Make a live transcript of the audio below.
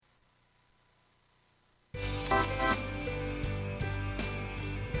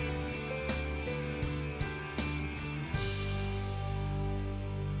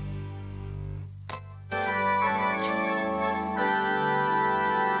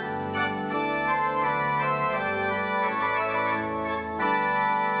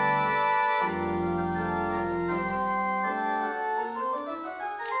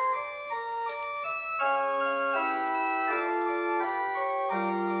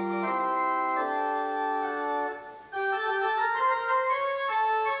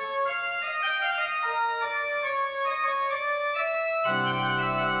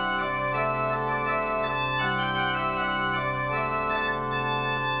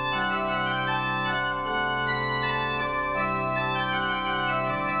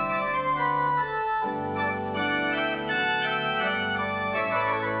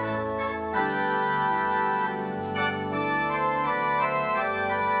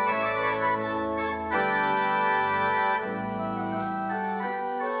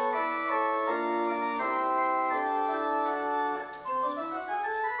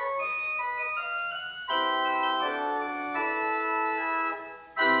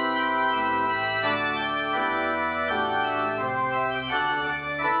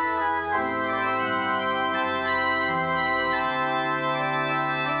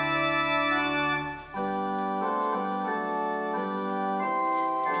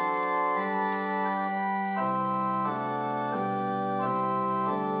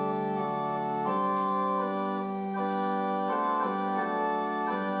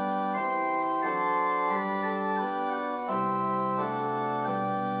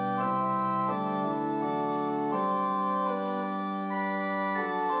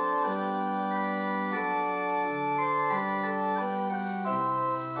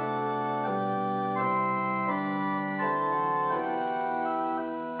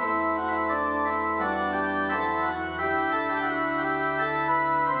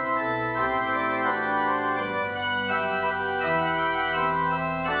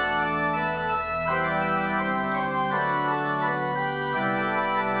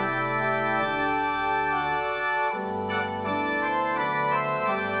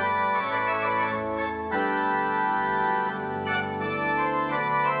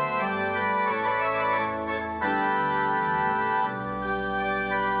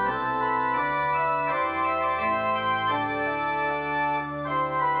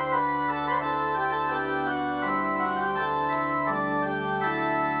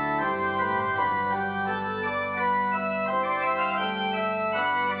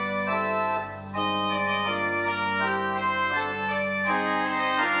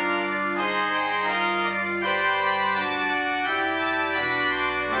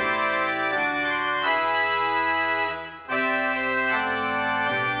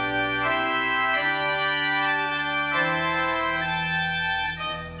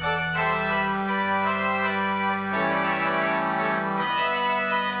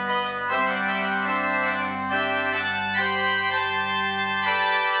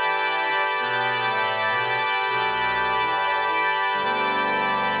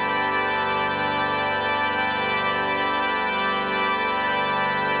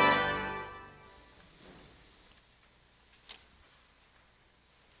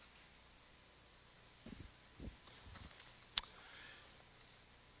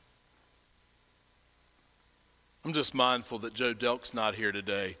I'm just mindful that Joe Delk's not here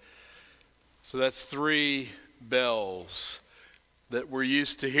today. So that's 3 bells that we're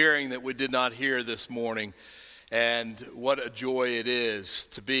used to hearing that we did not hear this morning. And what a joy it is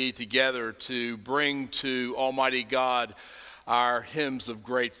to be together to bring to Almighty God our hymns of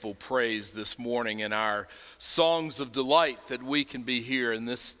grateful praise this morning and our songs of delight that we can be here in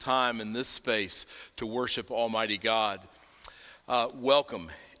this time, in this space, to worship Almighty God. Welcome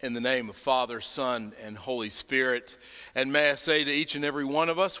in the name of Father, Son, and Holy Spirit. And may I say to each and every one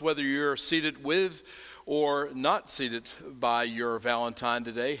of us, whether you're seated with or not seated by your Valentine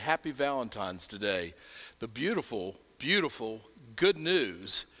today, happy Valentine's today. The beautiful, beautiful good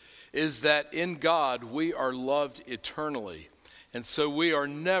news is that in God we are loved eternally. And so we are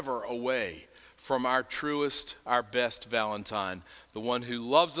never away from our truest, our best Valentine, the one who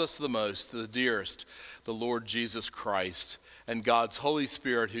loves us the most, the dearest, the Lord Jesus Christ, and God's Holy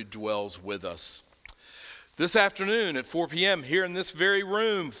Spirit who dwells with us. This afternoon at 4 p.m. here in this very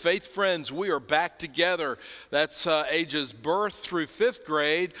room, Faith Friends, we are back together. That's ages birth through 5th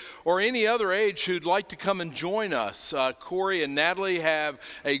grade or any other age who'd like to come and join us. Corey and Natalie have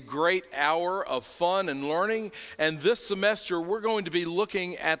a great hour of fun and learning. And this semester, we're going to be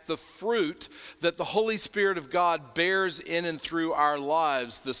looking at the fruit that the Holy Spirit of God bears in and through our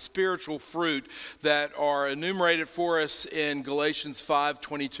lives, the spiritual fruit that are enumerated for us in Galatians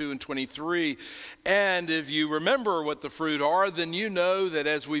 5:22 and 23. And if you remember what the fruit are, then you know that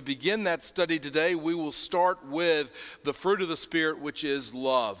as we begin that study today, we will start with the fruit of the Spirit, which is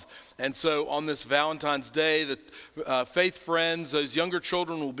love. And so on this Valentine's Day, the Faith Friends, those younger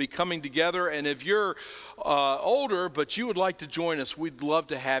children will be coming together. And if you're older, but you would like to join us, we'd love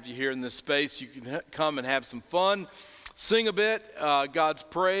to have you here in this space. You can come and have some fun. Sing a bit, God's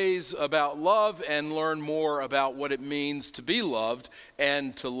praise about love, and learn more about what it means to be loved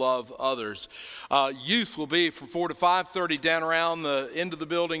and to love others. Youth will be from 4 to 5:30 down around the end of the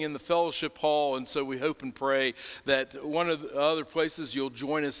building in the fellowship hall, and so we hope and pray that one of the other places you'll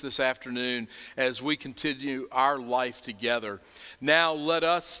join us this afternoon as we continue our life together. Now let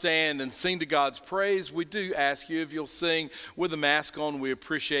us stand and sing to God's praise. We do ask you if you'll sing with a mask on. We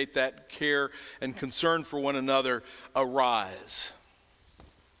appreciate that care and concern for one another. Arise.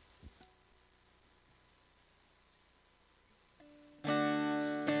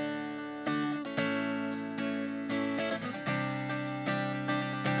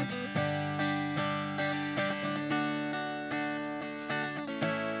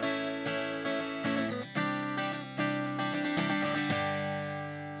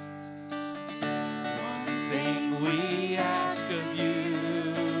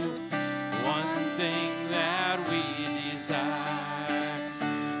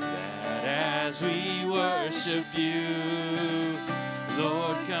 You,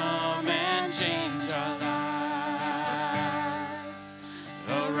 Lord, come and change our lives.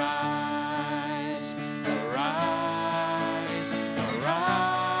 Arise, arise,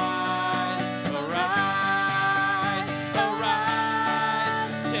 arise, arise,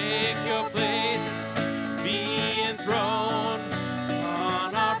 arise. Take your place, be enthroned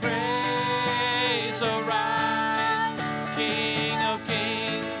on our praise. Arise, King of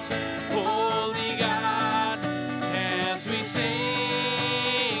kings, holy God. As we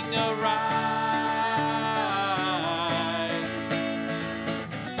sing, arise.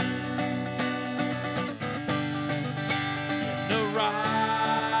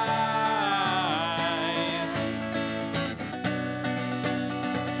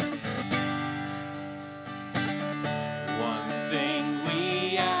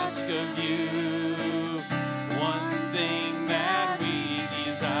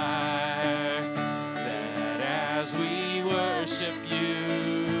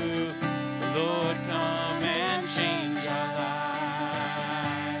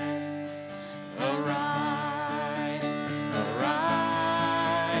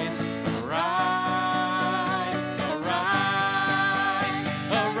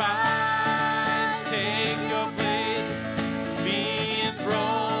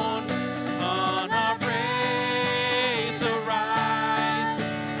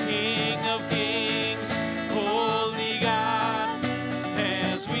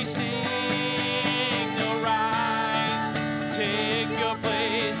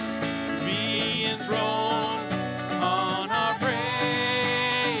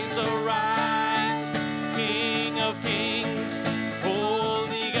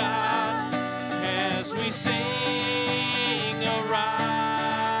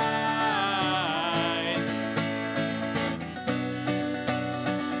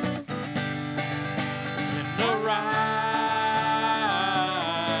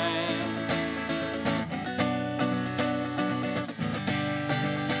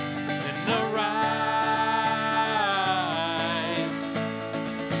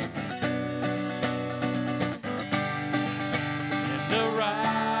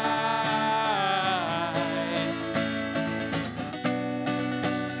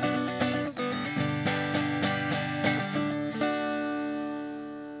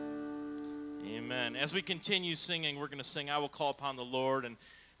 Amen. As we continue singing, we're going to sing, I Will Call Upon the Lord. And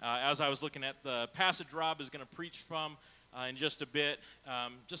as I was looking at the passage Rob is going to preach from in just a bit,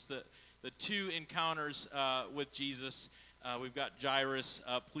 just the two encounters with Jesus. We've got Jairus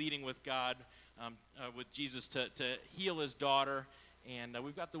pleading with God, with Jesus to heal his daughter. And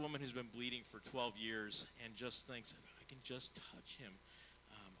we've got the woman who's been bleeding for 12 years and just thinks, if I can just touch him,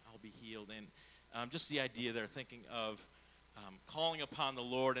 I'll be healed. And just the idea there, thinking of calling upon the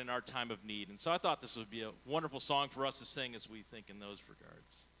Lord in our time of need. And so I thought this would be a wonderful song for us to sing as we think in those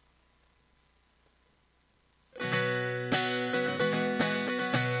regards.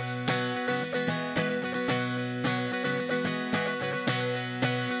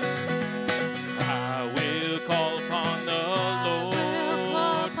 I will call upon the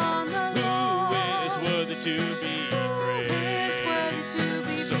Lord, who is worthy to be praised.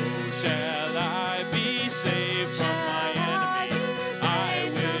 So shall I be saved from my enemies. I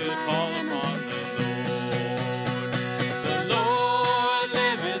will call upon the Lord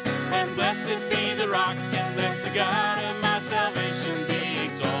liveth, and blessed be the rock, and let the God of my salvation be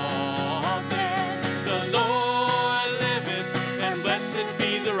exalted. The Lord liveth, and blessed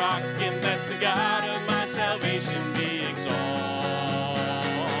be the rock, and let the God of my salvation be exalted.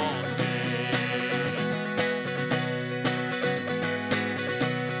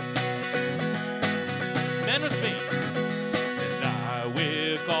 Men with me. And I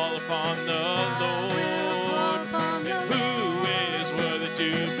will call upon the Lord, who is worthy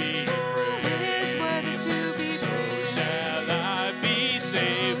to be praised. So shall I be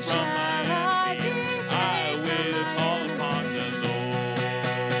saved from my enemies. I will call upon the Lord.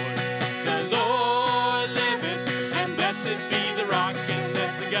 The Lord liveth, and blessed be the rock, and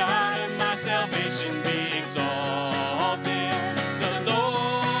let the God of my salvation be exalted. The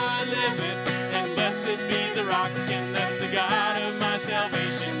Lord liveth, and blessed be the rock, and let the God of my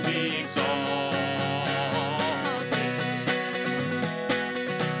salvation be exalted.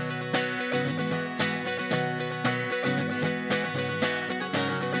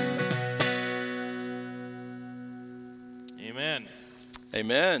 Amen.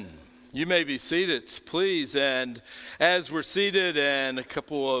 Amen. You may be seated, please. And as we're seated, and a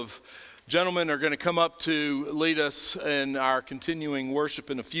couple of gentlemen are going to come up to lead us in our continuing worship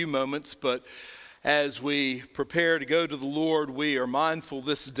in a few moments. But as we prepare to go to the Lord, we are mindful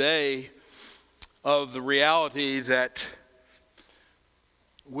this day of the reality that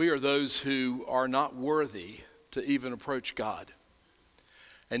we are those who are not worthy to even approach God.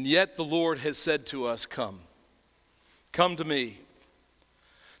 And yet the Lord has said to us, come to me.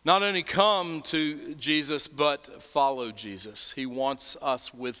 Not only come to Jesus, but follow Jesus. He wants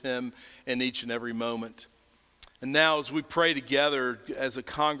us with him in each and every moment. And now as we pray together as a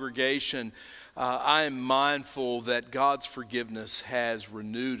congregation, I am mindful that God's forgiveness has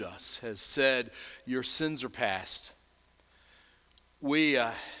renewed us, has said, your sins are past. We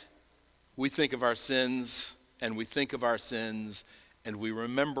think of our sins, and we think of our sins, and we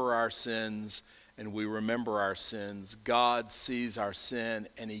remember our sins, and we remember our sins. God sees our sin,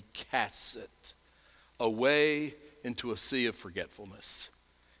 and he casts it away into a sea of forgetfulness.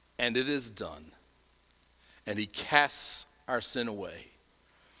 And it is done. And he casts our sin away.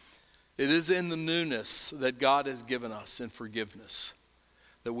 It is in the newness that God has given us in forgiveness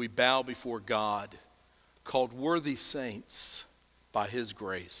that we bow before God, called worthy saints by his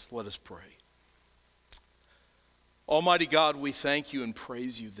grace. Let us pray. Almighty God, we thank you and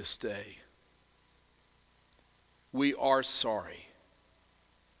praise you this day. We are sorry.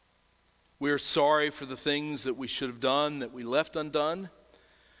 We are sorry for the things that we should have done that we left undone.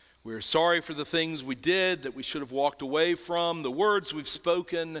 We are sorry for the things we did that we should have walked away from, the words we've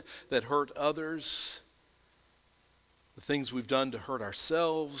spoken that hurt others, the things we've done to hurt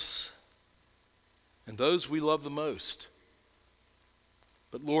ourselves, and those we love the most.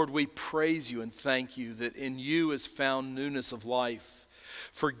 But Lord, we praise you and thank you that in you is found newness of life.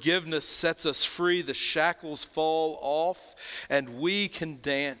 Forgiveness sets us free, the shackles fall off, and we can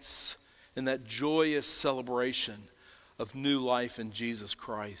dance in that joyous celebration of new life in Jesus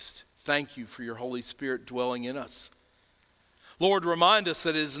Christ. Thank you for your Holy Spirit dwelling in us. Lord, remind us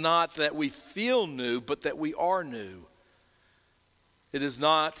that it is not that we feel new, but that we are new. It is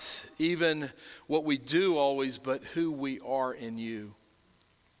not even what we do always, but who we are in you.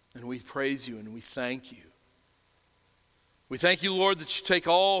 And we praise you and we thank you. We thank you, Lord, that you take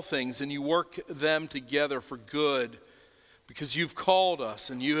all things and you work them together for good, because you've called us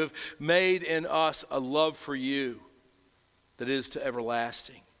and you have made in us a love for you that is to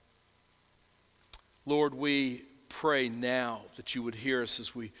everlasting. Lord, we pray now that you would hear us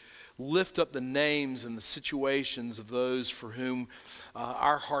as we lift up the names and the situations of those for whom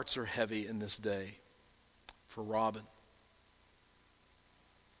our hearts are heavy in this day. For Robin.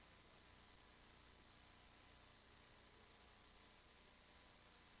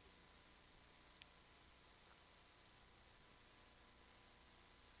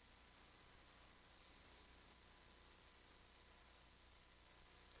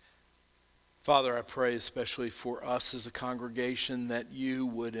 Father, I pray especially for us as a congregation that you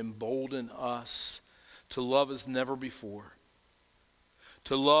would embolden us to love as never before.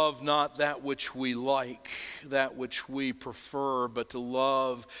 To love not that which we like, that which we prefer, but to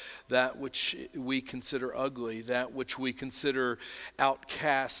love that which we consider ugly, that which we consider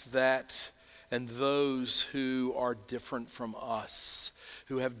outcast, that and those who are different from us,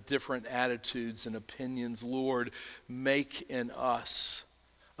 who have different attitudes and opinions. Lord, make in us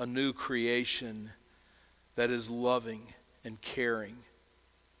a new creation that is loving and caring,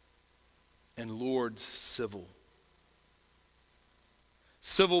 and Lord, civil.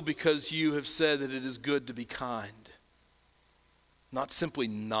 Civil because you have said that it is good to be kind. Not simply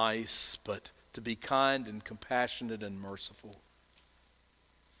nice, but to be kind and compassionate and merciful.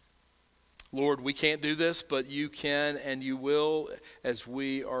 Lord, we can't do this, but you can and you will as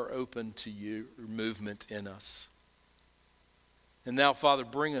we are open to your movement in us. And now, Father,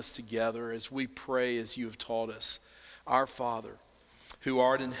 bring us together as we pray as you have taught us. Our Father, who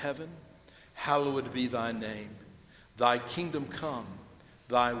art in heaven, hallowed be thy name. Thy kingdom come,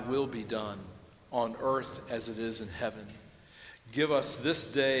 thy will be done, on earth as it is in heaven. Give us this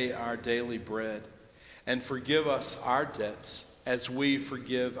day our daily bread, and forgive us our debts as we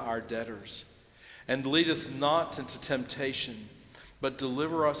forgive our debtors. And lead us not into temptation, but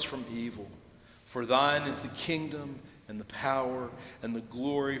deliver us from evil. For thine is the kingdom, and the power, and the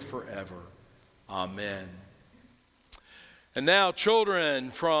glory forever. Amen. And now, children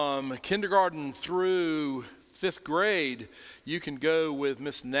from kindergarten through 5th grade, you can go with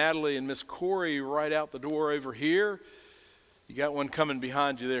Miss Natalie and Miss Corey right out the door over here. You got one coming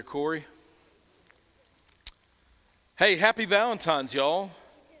behind you there, Corey. Hey, happy Valentine's, y'all.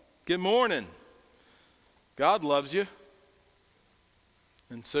 Good morning. God loves you.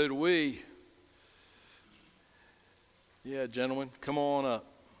 And so do we. Yeah, gentlemen, come on up.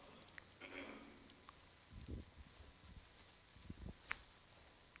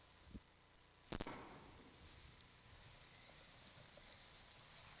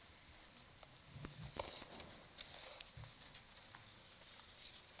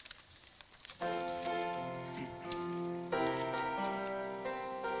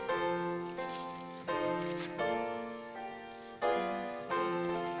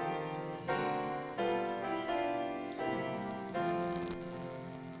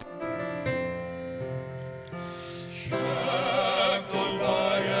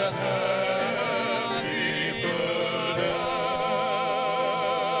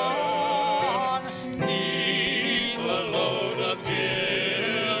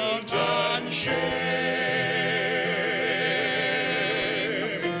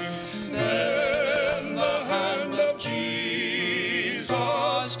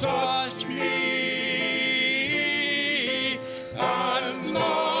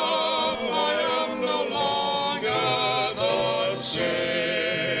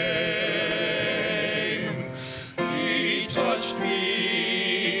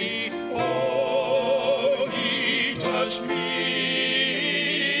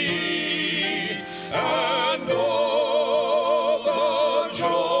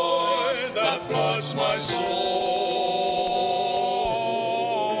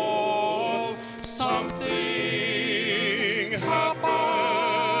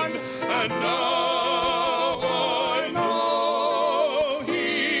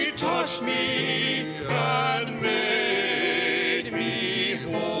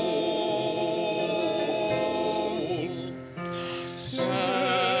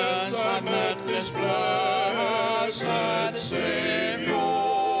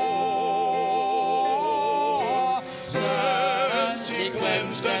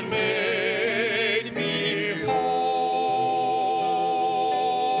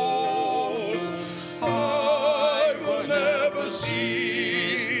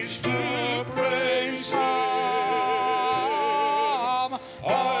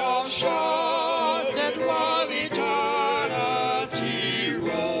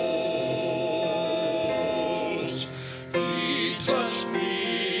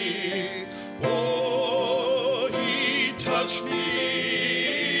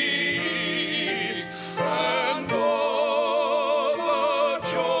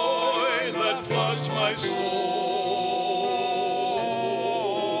 My soul.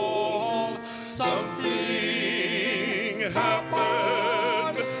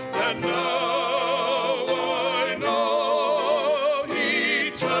 and now I know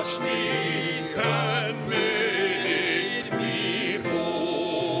he touched me and made me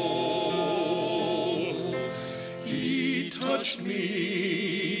whole. He touched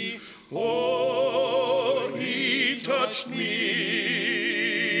me, oh, he touched me.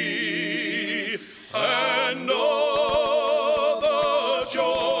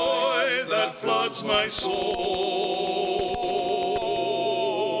 My soul.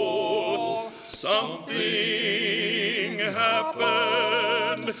 Something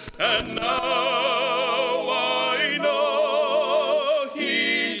happened, and now I know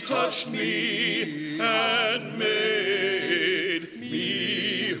he touched me and made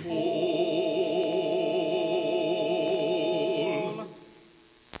me whole.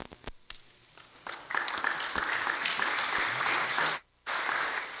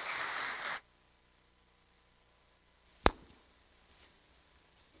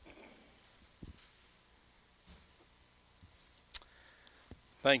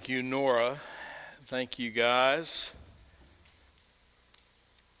 Thank you, Nora. Thank you, guys.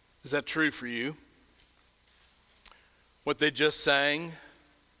 Is that true for you? What they just sang?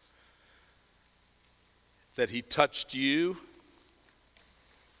 That he touched you?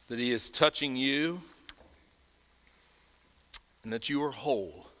 That he is touching you? And that you are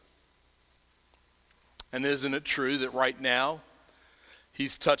whole? And isn't it true that right now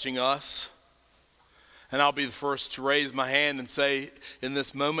he's touching us? And I'll be the first to raise my hand and say, in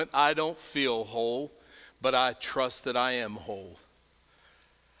this moment, I don't feel whole, but I trust that I am whole.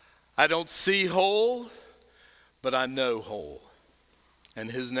 I don't see whole, but I know whole.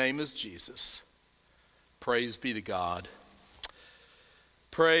 And his name is Jesus. Praise be to God.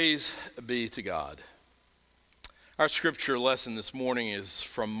 Praise be to God. Our scripture lesson this morning is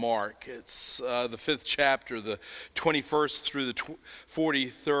from Mark. It's the 5th chapter, the 21st through the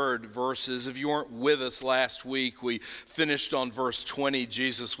 43rd verses. If you weren't with us last week, we finished on verse 20.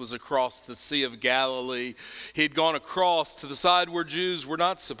 Jesus was across the Sea of Galilee. He had gone across to the side where Jews were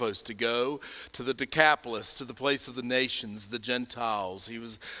not supposed to go, to the Decapolis, to the place of the nations, the Gentiles. He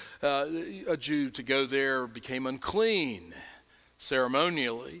was a Jew. To go there became unclean,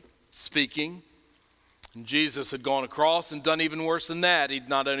 ceremonially speaking. And Jesus had gone across and done even worse than that. He'd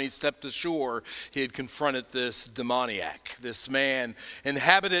not only stepped ashore, he had confronted this demoniac, this man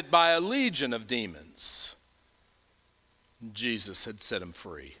inhabited by a legion of demons. Jesus had set him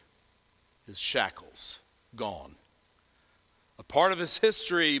free. His shackles gone. A part of his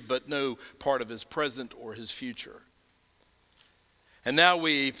history, but no part of his present or his future. And now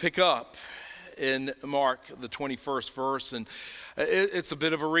we pick up in Mark, the 21st verse, and it's a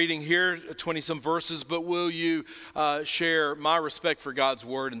bit of a reading here, 20-some verses, but will you share my respect for God's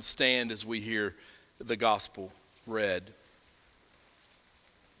word and stand as we hear the gospel read?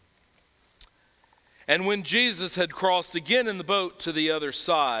 And when Jesus had crossed again in the boat to the other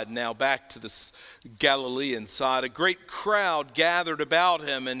side, now back to the Galilean side, a great crowd gathered about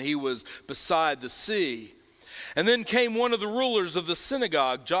him, and he was beside the sea. And then came one of the rulers of the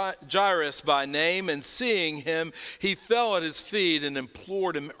synagogue, Jairus by name, and seeing him, he fell at his feet and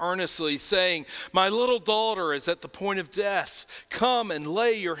implored him earnestly, saying, "My little daughter is at the point of death. Come and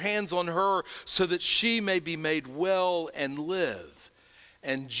lay your hands on her so that she may be made well and live."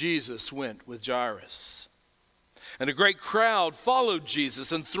 And Jesus went with Jairus. And a great crowd followed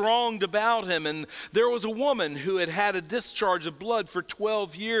Jesus and thronged about him. And there was a woman who had had a discharge of blood for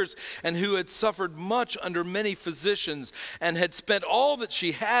 12 years and who had suffered much under many physicians and had spent all that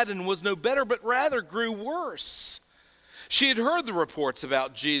she had and was no better, but rather grew worse. She had heard the reports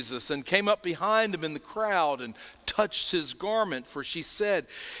about Jesus and came up behind him in the crowd and touched his garment, for she said,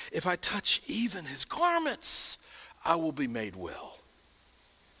 "If I touch even his garments, I will be made well."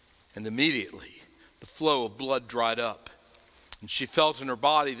 And immediately the flow of blood dried up, and she felt in her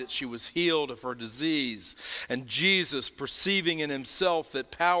body that she was healed of her disease. And Jesus, perceiving in himself that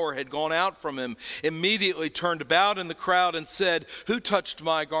power had gone out from him, immediately turned about in the crowd and said, "Who touched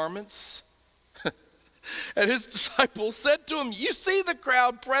my garments?" And his disciples said to him, "You see the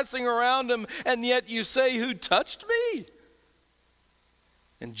crowd pressing around him, and yet you say, 'Who touched me?'"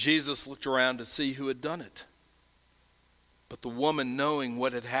 And Jesus looked around to see who had done it. But the woman, knowing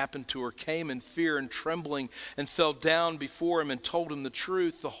what had happened to her, came in fear and trembling and fell down before him and told him the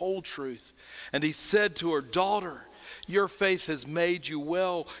truth, the whole truth. And he said to her, "Daughter, your faith has made you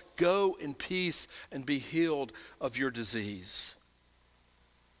well. Go in peace and be healed of your disease."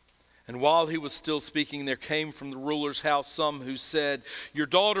 And while he was still speaking, there came from the ruler's house some who said, "Your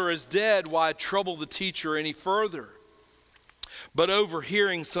daughter is dead. Why trouble the teacher any further?" But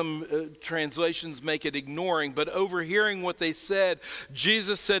overhearing, some translations make it ignoring, but overhearing what they said,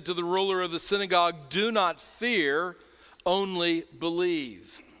 Jesus said to the ruler of the synagogue, "Do not fear, only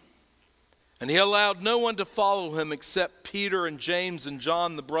believe." And he allowed no one to follow him except Peter and James and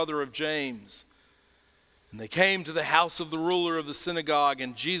John, the brother of James. And they came to the house of the ruler of the synagogue,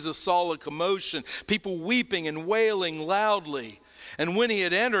 and Jesus saw a commotion, people weeping and wailing loudly. And when he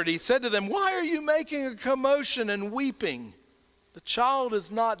had entered, he said to them, "Why are you making a commotion and weeping? The child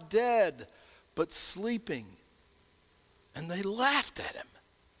is not dead, but sleeping." And they laughed at him.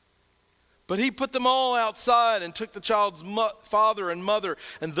 But he put them all outside and took the child's father and mother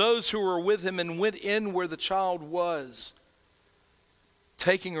and those who were with him and went in where the child was.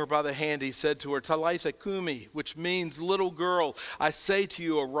 Taking her by the hand, he said to her, "Talitha kumi," which means, "Little girl, I say to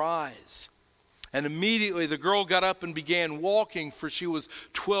you, arise." And immediately the girl got up and began walking, for she was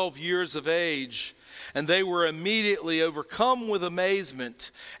 12 years of age. And they were immediately overcome with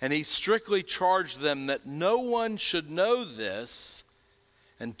amazement. And he strictly charged them that no one should know this,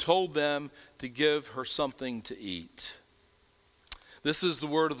 and told them to give her something to eat. This is the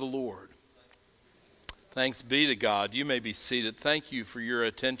word of the Lord. Thanks be to God. You may be seated. Thank you for your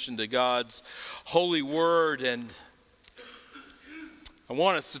attention to God's holy word. And I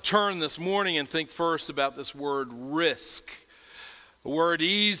want us to turn this morning and think first about this word risk. A word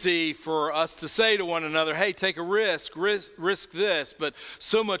easy for us to say to one another, "Hey, take a risk this," but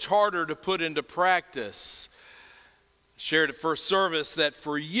so much harder to put into practice. Shared at first service that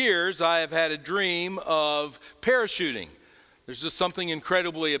for years I have had a dream of parachuting. There's just something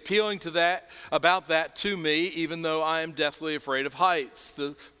incredibly appealing about that to me, even though I am deathly afraid of heights.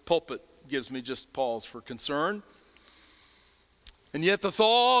 The pulpit gives me just pause for concern. And yet the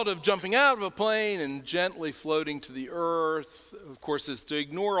thought of jumping out of a plane and gently floating to the earth, of course, is to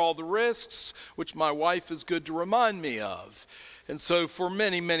ignore all the risks, which my wife is good to remind me of. And so for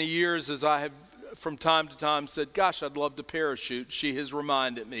many, many years, as I have from time to time said, "Gosh, I'd love to parachute," she has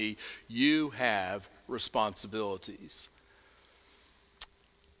reminded me, you have responsibilities.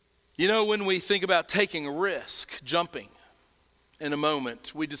 You know, when we think about taking a risk, jumping in a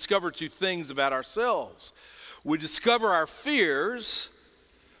moment, we discover two things about ourselves. We discover our fears,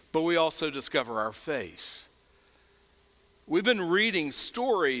 but we also discover our faith. We've been reading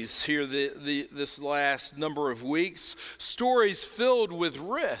stories here this last number of weeks, stories filled with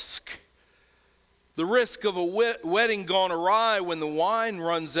risk. The risk of a wedding gone awry when the wine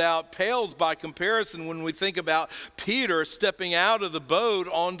runs out pales by comparison when we think about Peter stepping out of the boat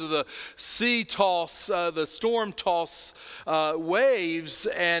onto the the storm-tossed waves,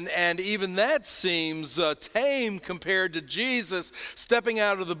 and even that seems tame compared to Jesus stepping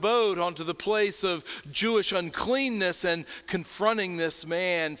out of the boat onto the place of Jewish uncleanness and confronting this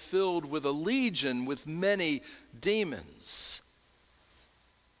man filled with a legion, with many demons.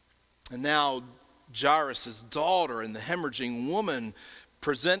 And now Jairus' daughter and the hemorrhaging woman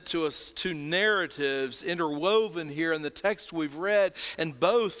present to us two narratives interwoven here in the text we've read, and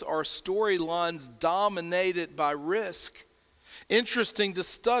both are storylines dominated by risk. Interesting to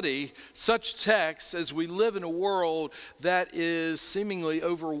study such texts as we live in a world that is seemingly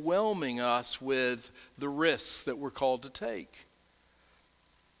overwhelming us with the risks that we're called to take.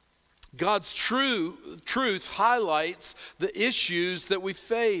 God's truth highlights the issues that we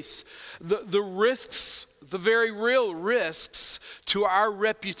face, the risks, the very real risks to our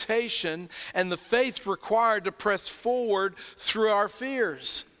reputation, and the faith required to press forward through our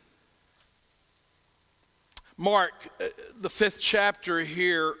fears. Mark, the 5th chapter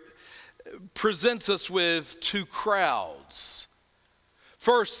here, presents us with two crowds.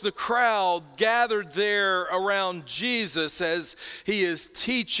 First, the crowd gathered there around Jesus as he is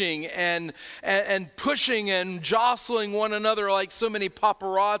teaching and pushing and jostling one another like so many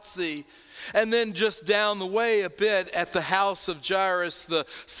paparazzi. And then just down the way a bit at the house of Jairus, the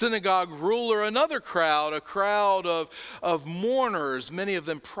synagogue ruler, another crowd, a crowd of mourners, many of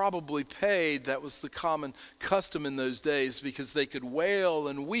them probably paid. That was the common custom in those days because they could wail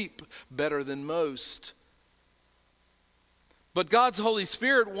and weep better than most. But God's Holy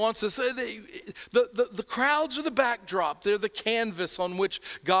Spirit wants us, the crowds are the backdrop. They're the canvas on which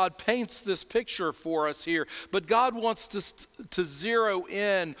God paints this picture for us here. But God wants to zero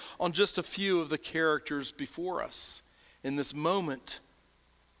in on just a few of the characters before us. In this moment,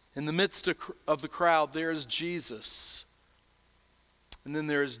 in the midst of the crowd, there is Jesus. And then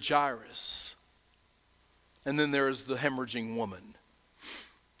there is Jairus. And then there is the hemorrhaging woman.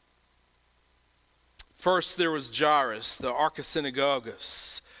 First, there was Jairus, the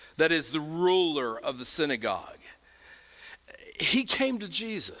archisynagogus, that is the ruler of the synagogue. He came to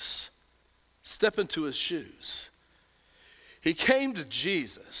Jesus, step into his shoes. He came to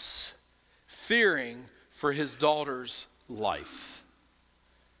Jesus fearing for his daughter's life.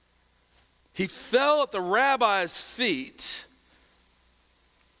 He fell at the rabbi's feet,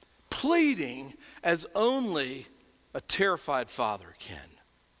 pleading as only a terrified father can.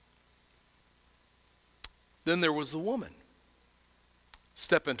 Then there was the woman.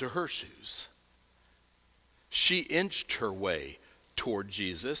 Step into her shoes. She inched her way toward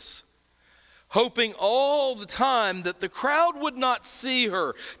Jesus, hoping all the time that the crowd would not see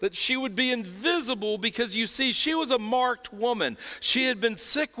her, that she would be invisible, because you see, she was a marked woman. She had been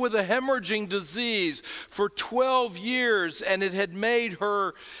sick with a hemorrhaging disease for 12 years, and it had made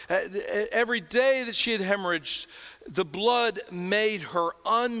her, every day that she had hemorrhaged, the blood made her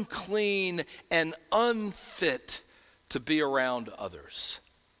unclean and unfit to be around others.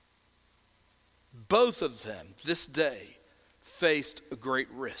 Both of them this day faced a great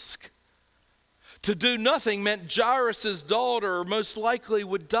risk. To do nothing meant Jairus' daughter most likely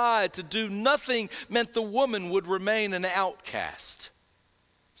would die. To do nothing meant the woman would remain an outcast.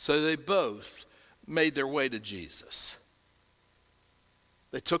 So they both made their way to Jesus.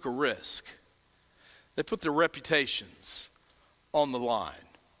 They took a risk. They put their reputations on the line.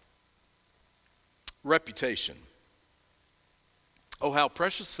 Reputation. Oh, how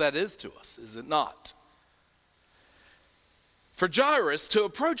precious that is to us, is it not? For Jairus to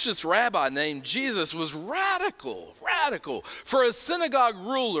approach this rabbi named Jesus was radical for a synagogue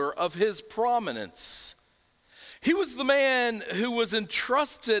ruler of his prominence. He was the man who was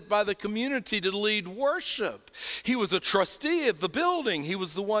entrusted by the community to lead worship. He was a trustee of the building. He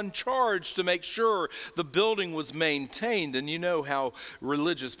was the one charged to make sure the building was maintained. And you know how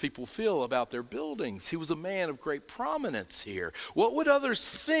religious people feel about their buildings. He was a man of great prominence here. What would others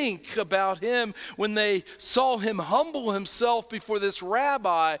think about him when they saw him humble himself before this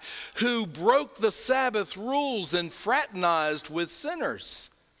rabbi who broke the Sabbath rules and fraternized with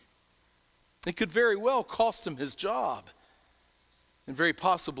sinners? It could very well cost him his job, and very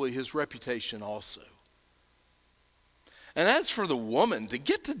possibly his reputation also. And as for the woman, to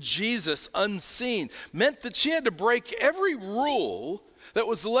get to Jesus unseen meant that she had to break every rule that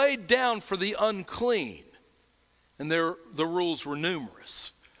was laid down for the unclean. And the rules were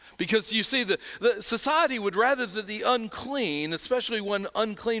numerous. Because you see, the society would rather that the unclean, especially one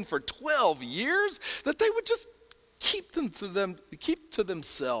unclean for 12 years, that they would just keep to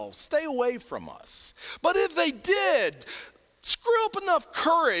themselves, stay away from us. But if they did screw up enough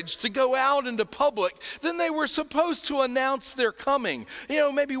courage to go out into public, then they were supposed to announce their coming.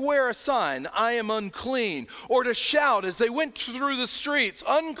 Maybe wear a sign, "I am unclean," or to shout as they went through the streets,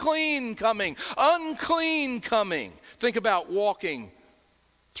 "Unclean coming, unclean coming." Think about walking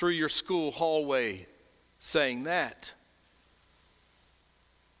through your school hallway saying that.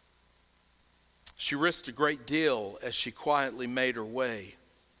 She risked a great deal as she quietly made her way.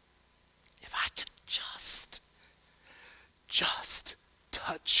 If I could just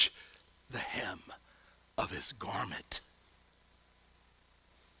touch the hem of his garment.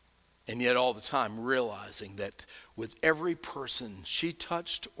 And yet all the time realizing that with every person she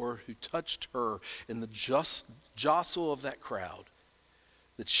touched or who touched her in the jostle of that crowd,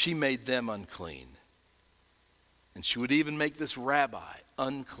 that she made them unclean. And she would even make this rabbi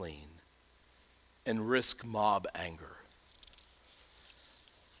unclean and risk mob anger.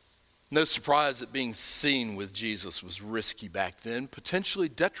 No surprise that being seen with Jesus was risky back then, potentially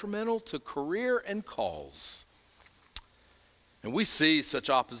detrimental to career and cause. And we see such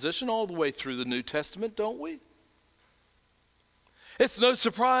opposition all the way through the New Testament, don't we? It's no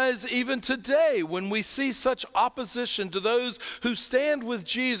surprise even today when we see such opposition to those who stand with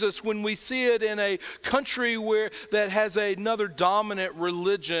Jesus, when we see it in a country that has another dominant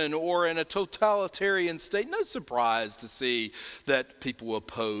religion or in a totalitarian state. No surprise to see that people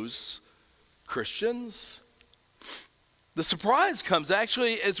oppose Christians. The surprise comes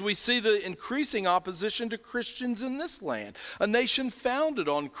actually as we see the increasing opposition to Christians in this land, a nation founded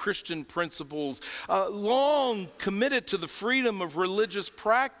on Christian principles, long committed to the freedom of religious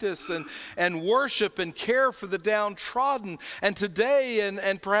practice and worship and care for the downtrodden. And today,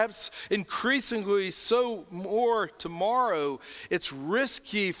 and perhaps increasingly so more tomorrow, it's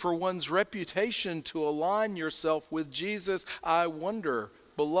risky for one's reputation to align yourself with Jesus. I wonder,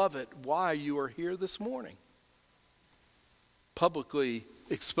 beloved, why you are here this morning, publicly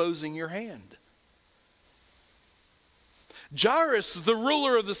exposing your hand. Jairus, the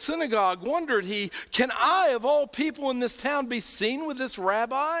ruler of the synagogue, wondered, can I, of all people in this town, be seen with this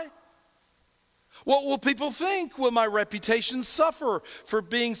rabbi? What will people think? Will my reputation suffer for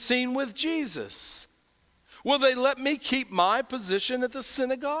being seen with Jesus? Will they let me keep my position at the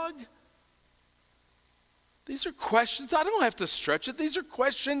synagogue? These are questions. I don't have to stretch it. These are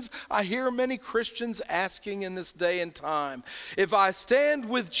questions I hear many Christians asking in this day and time. If I stand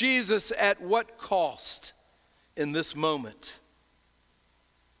with Jesus, at what cost in this moment?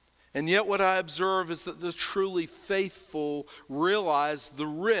 And yet what I observe is that the truly faithful realize the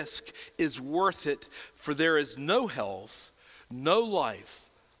risk is worth it, for there is no health, no life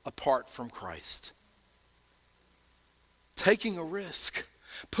apart from Christ. Taking a risk,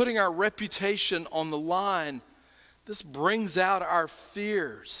 putting our reputation on the line, this brings out our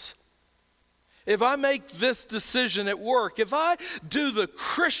fears. If I make this decision at work, if I do the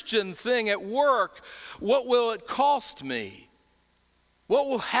Christian thing at work, what will it cost me? What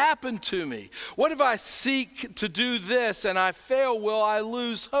will happen to me? What if I seek to do this and I fail? Will I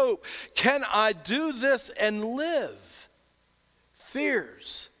lose hope? Can I do this and live?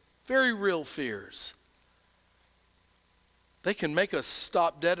 Fears, very real fears. They can make us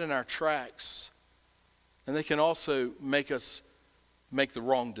stop dead in our tracks, and they can also make us make the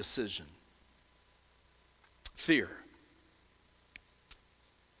wrong decision. Fear.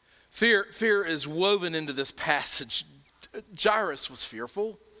 Fear is woven into this passage. Jairus was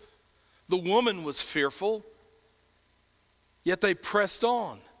fearful. The woman was fearful. Yet they pressed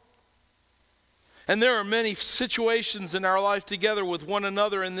on. And there are many situations in our life together with one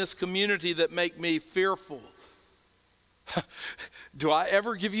another in this community that make me fearful. Do I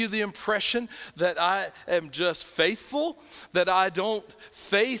ever give you the impression that I am just faithful? That I don't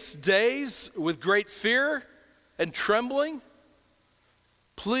face days with great fear and trembling?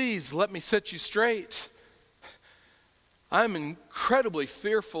 Please let me set you straight. I'm incredibly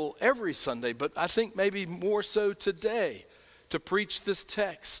fearful every Sunday, but I think maybe more so today to preach this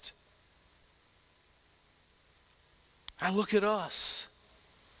text. I look at us.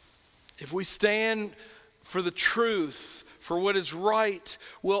 If we stand for the truth, for what is right,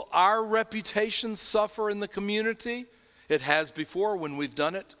 will our reputation suffer in the community? It has before when we've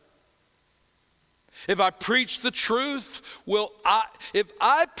done it. If I preach the truth, if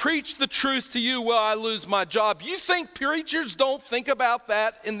I preach the truth to you, will I lose my job? You think preachers don't think about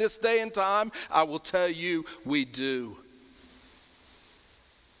that in this day and time? I will tell you, we do.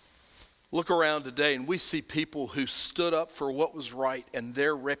 Look around today and we see people who stood up for what was right, and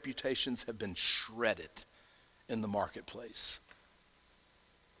their reputations have been shredded in the marketplace.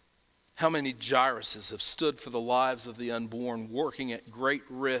 How many Jairuses have stood for the lives of the unborn, working at great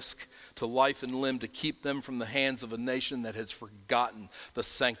risk to life and limb to keep them from the hands of a nation that has forgotten the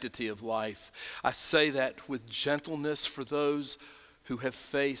sanctity of life? I say that with gentleness for those who have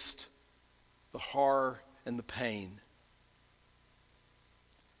faced the horror and the pain.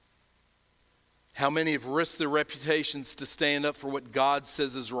 How many have risked their reputations to stand up for what God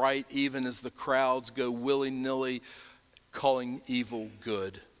says is right, even as the crowds go willy-nilly calling evil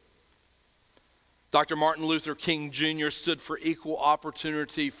good? Dr. Martin Luther King Jr. stood for equal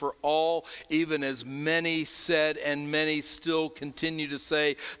opportunity for all, even as many said and many still continue to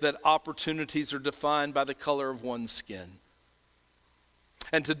say that opportunities are defined by the color of one's skin.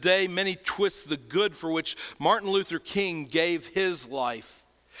 And today many twist the good for which Martin Luther King gave his life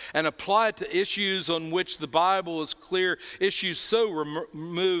and apply it to issues on which the Bible is clear, issues so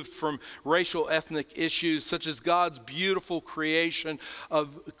removed from racial, ethnic issues, such as God's beautiful creation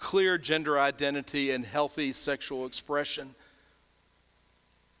of clear gender identity and healthy sexual expression.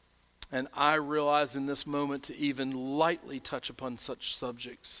 And I realize in this moment to even lightly touch upon such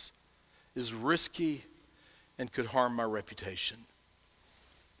subjects is risky and could harm my reputation,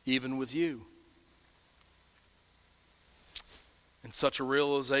 even with you. And such a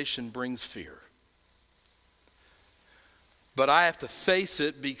realization brings fear. But I have to face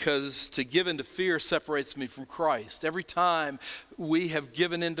it, because to give into fear separates me from Christ. Every time we have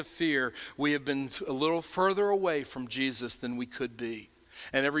given into fear, we have been a little further away from Jesus than we could be.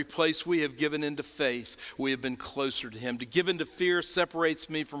 And every place we have given into faith, we have been closer to him. To give into fear separates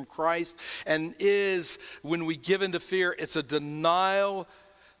me from Christ, and when we give into fear, it's a denial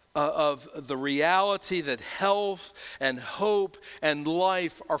of the reality that health and hope and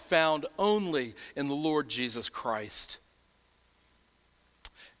life are found only in the Lord Jesus Christ.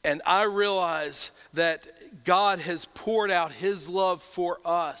 And I realize that God has poured out his love for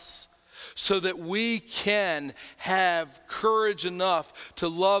us so that we can have courage enough to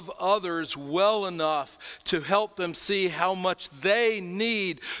love others well enough to help them see how much they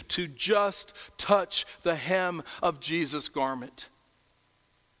need to just touch the hem of Jesus' garment.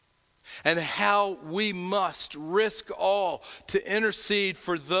 And how we must risk all to intercede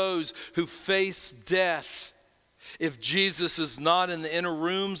for those who face death if Jesus is not in the inner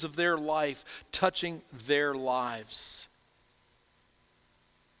rooms of their life, touching their lives.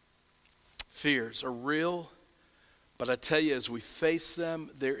 Fears are real But I tell you, as we face them,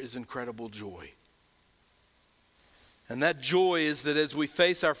 there is incredible joy. And that joy is that as we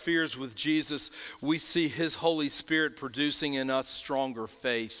face our fears with Jesus, we see his Holy Spirit producing in us stronger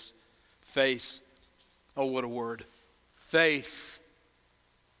faith. Faith. Oh, what a word. Faith.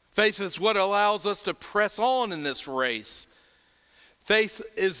 Faith is what allows us to press on in this race. Faith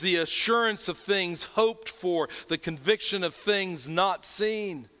is the assurance of things hoped for, the conviction of things not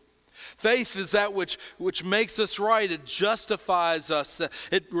seen. Faith is that which makes us right. It justifies us.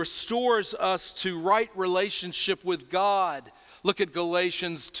 It restores us to right relationship with God. Look at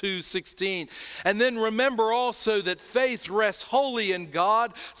Galatians 2:16. And then remember also that faith rests wholly in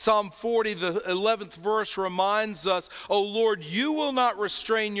God. Psalm 40, the 11th verse reminds us, O Lord, you will not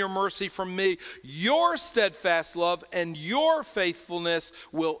restrain your mercy from me. Your steadfast love and your faithfulness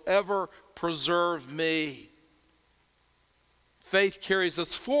will ever preserve me. Faith carries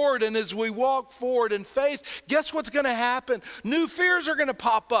us forward, and as we walk forward in faith, guess what's going to happen? New fears are going to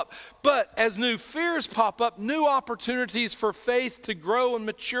pop up. But as new fears pop up, new opportunities for faith to grow and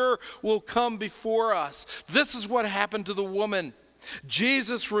mature will come before us. This is what happened to the woman.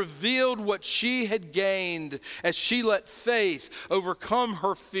 Jesus revealed what she had gained as she let faith overcome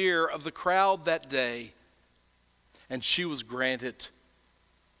her fear of the crowd that day. And she was granted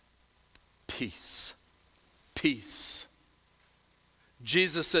peace. Peace.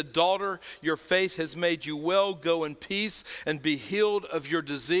 Jesus said, daughter, your faith has made you well. Go in peace and be healed of your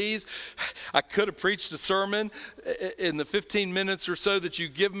disease. I could have preached a sermon in the 15 minutes or so that you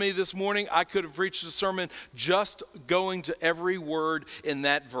give me this morning. I could have preached a sermon just going to every word in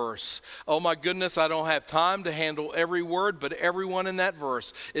that verse. Oh my goodness, I don't have time to handle every word, but everyone in that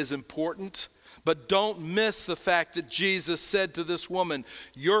verse is important. But don't miss the fact that Jesus said to this woman,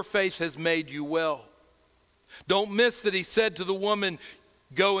 your faith has made you well. Don't miss that he said to the woman,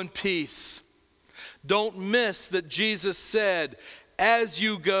 go in peace. Don't miss that Jesus said, as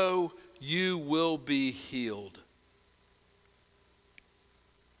you go, you will be healed.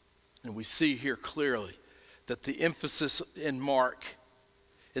 And we see here clearly that the emphasis in Mark,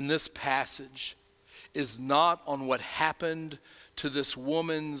 in this passage, is not on what happened to this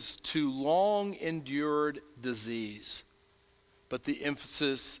woman's too long endured disease, but the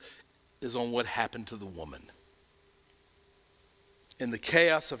emphasis is on what happened to the woman. In the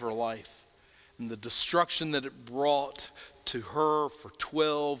chaos of her life, and the destruction that it brought to her for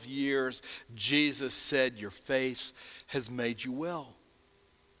 12 years, Jesus said, your faith has made you well.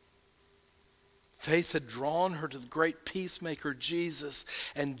 Faith had drawn her to the great peacemaker, Jesus,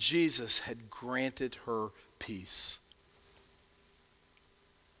 and Jesus had granted her peace.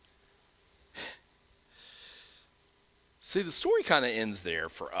 See, the story kind of ends there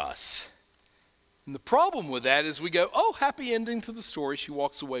for us. And the problem with that is we go, oh, happy ending to the story. She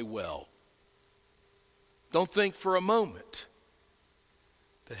walks away well. Don't think for a moment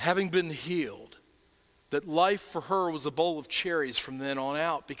that having been healed, that life for her was a bowl of cherries from then on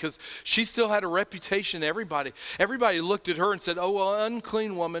out, because she still had a reputation. Everybody looked at her and said, oh, well,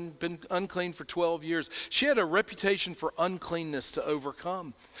 unclean woman, been unclean for 12 years. She had a reputation for uncleanness to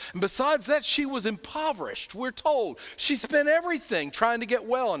overcome. And besides that, she was impoverished. We're told she spent everything trying to get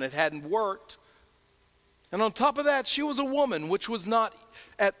well, and it hadn't worked. And on top of that, she was a woman, which was not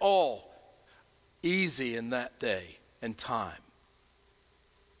at all easy in that day and time.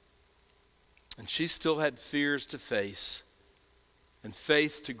 And she still had fears to face and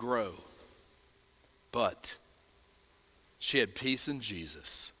faith to grow. But she had peace in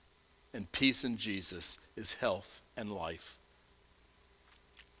Jesus, and peace in Jesus is health and life.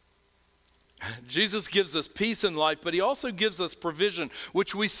 Jesus gives us peace in life, but he also gives us provision,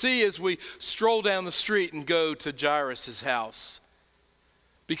 which we see as we stroll down the street and go to Jairus' house.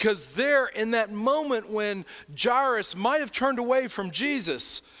 Because there, in that moment when Jairus might have turned away from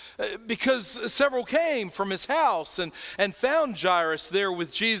Jesus, because several came from his house and found Jairus there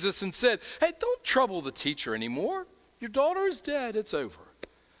with Jesus and said, hey, don't trouble the teacher anymore. Your daughter is dead. It's over.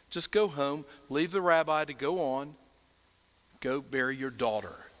 Just go home, leave the rabbi to go on, go bury your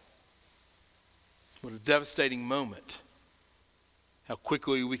daughter. What a devastating moment. How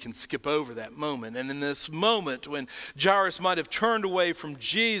quickly we can skip over that moment. And in this moment when Jairus might have turned away from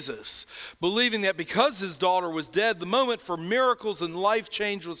Jesus, believing that because his daughter was dead, the moment for miracles and life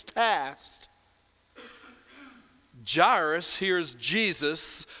change was past, Jairus hears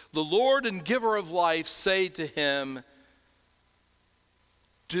Jesus, the Lord and giver of life, say to him,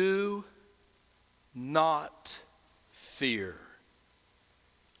 do not fear,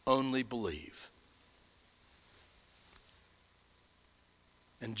 only believe.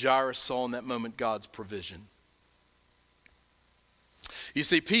 And Jairus saw in that moment God's provision. You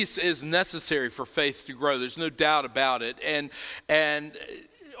see, peace is necessary for faith to grow. There's no doubt about it. And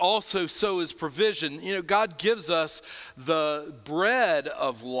also, so is provision. You know, God gives us the bread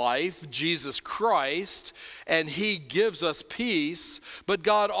of life, Jesus Christ, and he gives us peace, but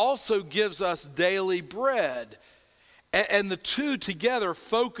God also gives us daily bread. And the two together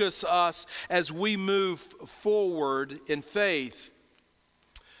focus us as we move forward in faith.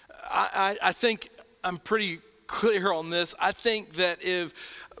 I think I'm pretty clear on this. I think that if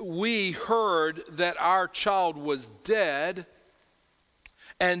we heard that our child was dead,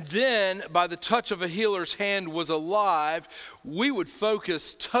 and then by the touch of a healer's hand was alive, we would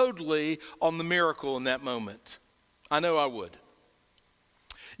focus totally on the miracle in that moment. I know I would.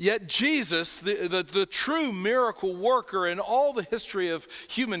 Yet Jesus, the true miracle worker in all the history of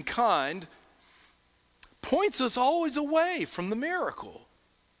humankind, points us always away from the miracle.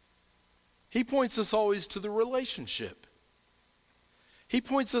 He points us always to the relationship. He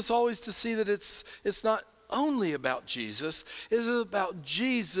points us always to see that it's not only about Jesus, it is about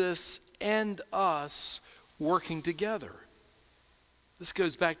Jesus and us working together. This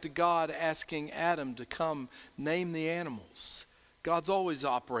goes back to God asking Adam to come name the animals. God's always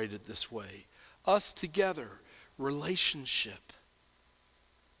operated this way. Us together, relationship.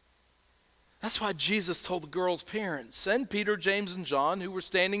 That's why Jesus told the girl's parents and Peter, James, and John, who were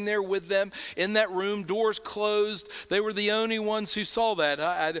standing there with them in that room, doors closed. They were the only ones who saw that.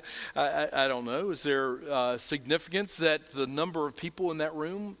 I don't know. Is there significance that the number of people in that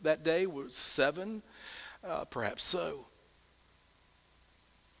room that day was 7? Perhaps so.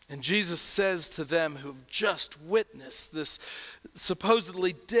 And Jesus says to them who have just witnessed this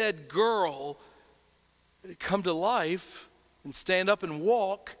supposedly dead girl come to life and stand up and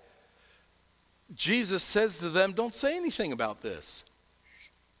walk, Jesus says to them, don't say anything about this.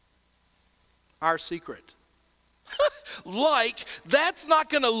 Our secret. Like that's not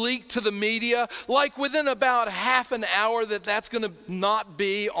going to leak to the media. Like within about half an hour that's going to not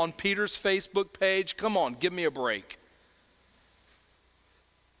be on Peter's Facebook page. Come on, give me a break.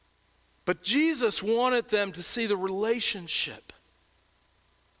 But Jesus wanted them to see the relationship,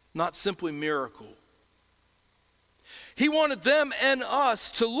 not simply miracle. He wanted them and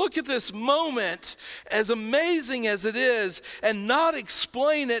us to look at this moment, as amazing as it is, and not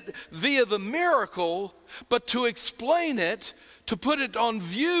explain it via the miracle, but to explain it, to put it on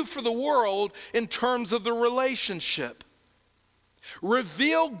view for the world in terms of the relationship.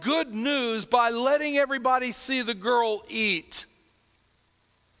 Reveal good news by letting everybody see the girl eat.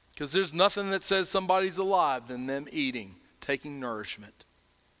 Because there's nothing that says somebody's alive than them eating, taking nourishment.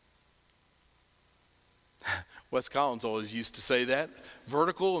 Wes Collins always used to say that.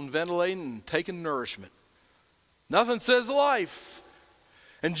 Vertical and ventilating and taking nourishment. Nothing says life.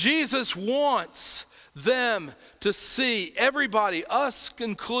 And Jesus wants them to see, everybody, us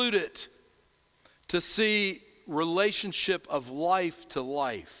included, to see relationship of life to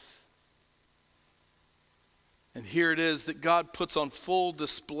life. And here it is that God puts on full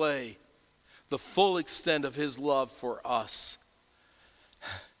display the full extent of his love for us.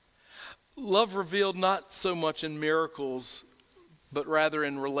 Love revealed not so much in miracles, but rather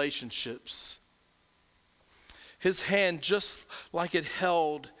in relationships. His hand, just like it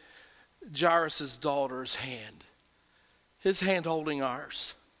held Jairus' daughter's hand, his hand holding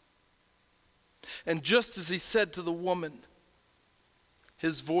ours. And just as he said to the woman,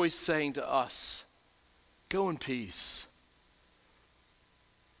 his voice saying to us, go in peace.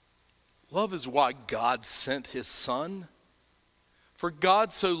 Love is why God sent his Son. For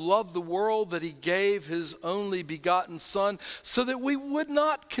God so loved the world that he gave his only begotten Son, so that we would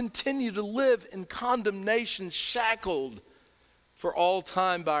not continue to live in condemnation, shackled for all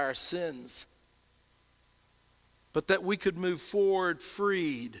time by our sins, but that we could move forward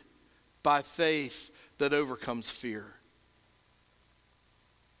freed by faith that overcomes fear.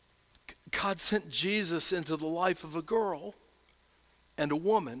 God sent Jesus into the life of a girl and a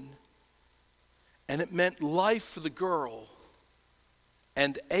woman, and it meant life for the girl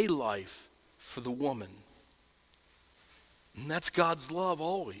and a life for the woman. And that's God's love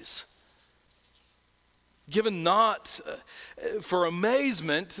always. Given not for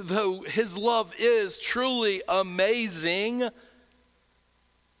amazement, though his love is truly amazing,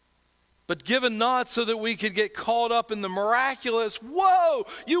 but given not so that we could get caught up in the miraculous, whoa,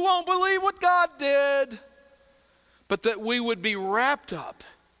 you won't believe what God did, but that we would be wrapped up,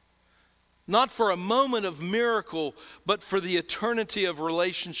 not for a moment of miracle, but for the eternity of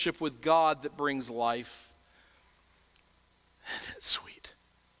relationship with God that brings life. And it's sweet.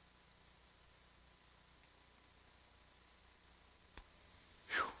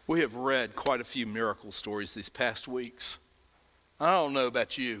 We have read quite a few miracle stories these past weeks. I don't know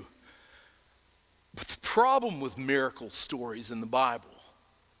about you, but the problem with miracle stories in the Bible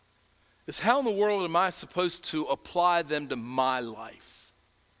is how in the world am I supposed to apply them to my life,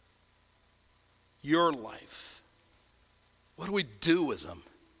 your life? What do we do with them?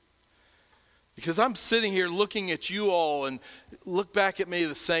 Because I'm sitting here looking at you all and look back at me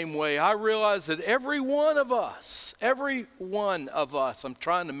the same way. I realize that every one of us, I'm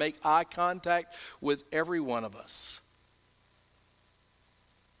trying to make eye contact with every one of us.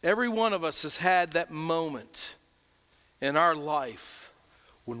 Every one of us has had that moment in our life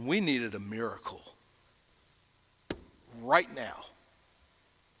when we needed a miracle. Right now.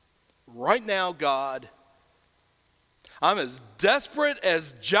 Right now, God, I'm as desperate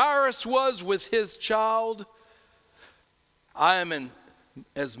as Jairus was with his child. I am in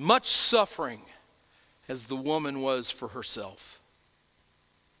as much suffering as the woman was for herself.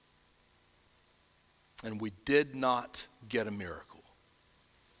 And we did not get a miracle.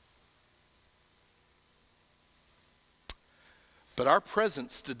 But our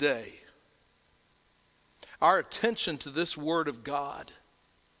presence today, our attention to this Word of God,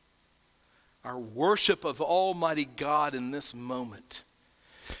 our worship of Almighty God in this moment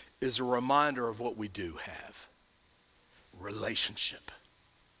is a reminder of what we do have. Relationship.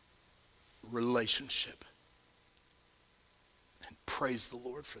 Relationship. And praise the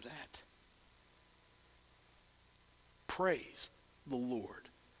Lord for that. Praise the Lord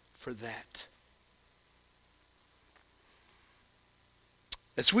for that.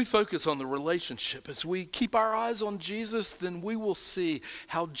 As we focus on the relationship, as we keep our eyes on Jesus, then we will see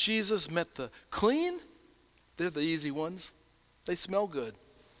how Jesus met the clean, they're the easy ones, they smell good,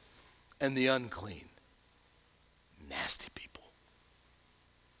 and the unclean, nasty people.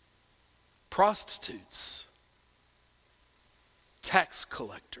 Prostitutes, tax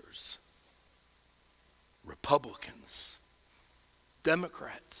collectors, Republicans,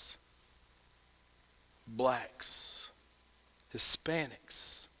 Democrats, blacks,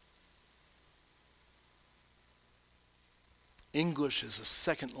 Hispanics, English as a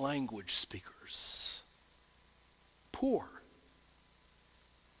second language speakers, poor,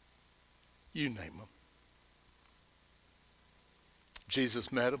 you name them.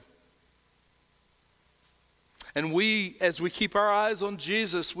 Jesus met them. And we, as we keep our eyes on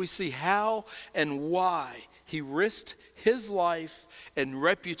Jesus, we see how and why he risked his life and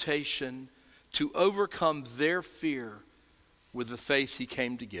reputation to overcome their fear with the faith he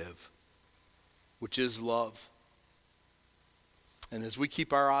came to give, which is love. And as we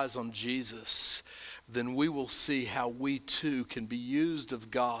keep our eyes on Jesus, then we will see how we too can be used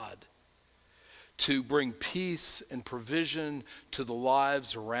of God to bring peace and provision to the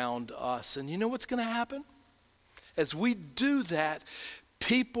lives around us. And you know what's going to happen? As we do that,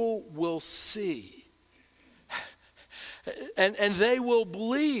 people will see and they will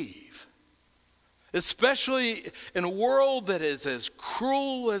believe. Especially in a world that is as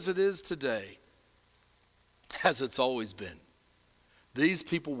cruel as it is today, as it's always been. These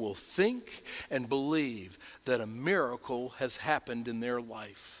people will think and believe that a miracle has happened in their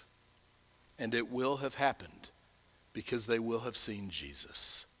life. And it will have happened because they will have seen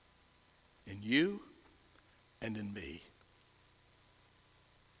Jesus in you and in me.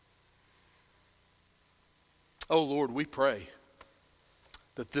 Oh Lord, we pray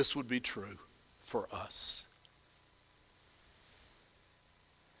that this would be true for us.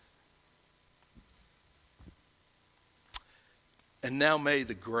 And now may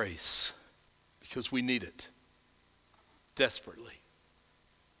the grace, because we need it desperately,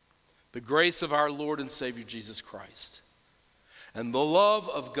 the grace of our Lord and Savior Jesus Christ, and the love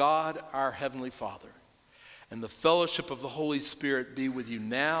of God our Heavenly Father, and the fellowship of the Holy Spirit be with you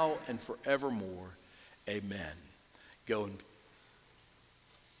now and forevermore. Amen. Go in peace.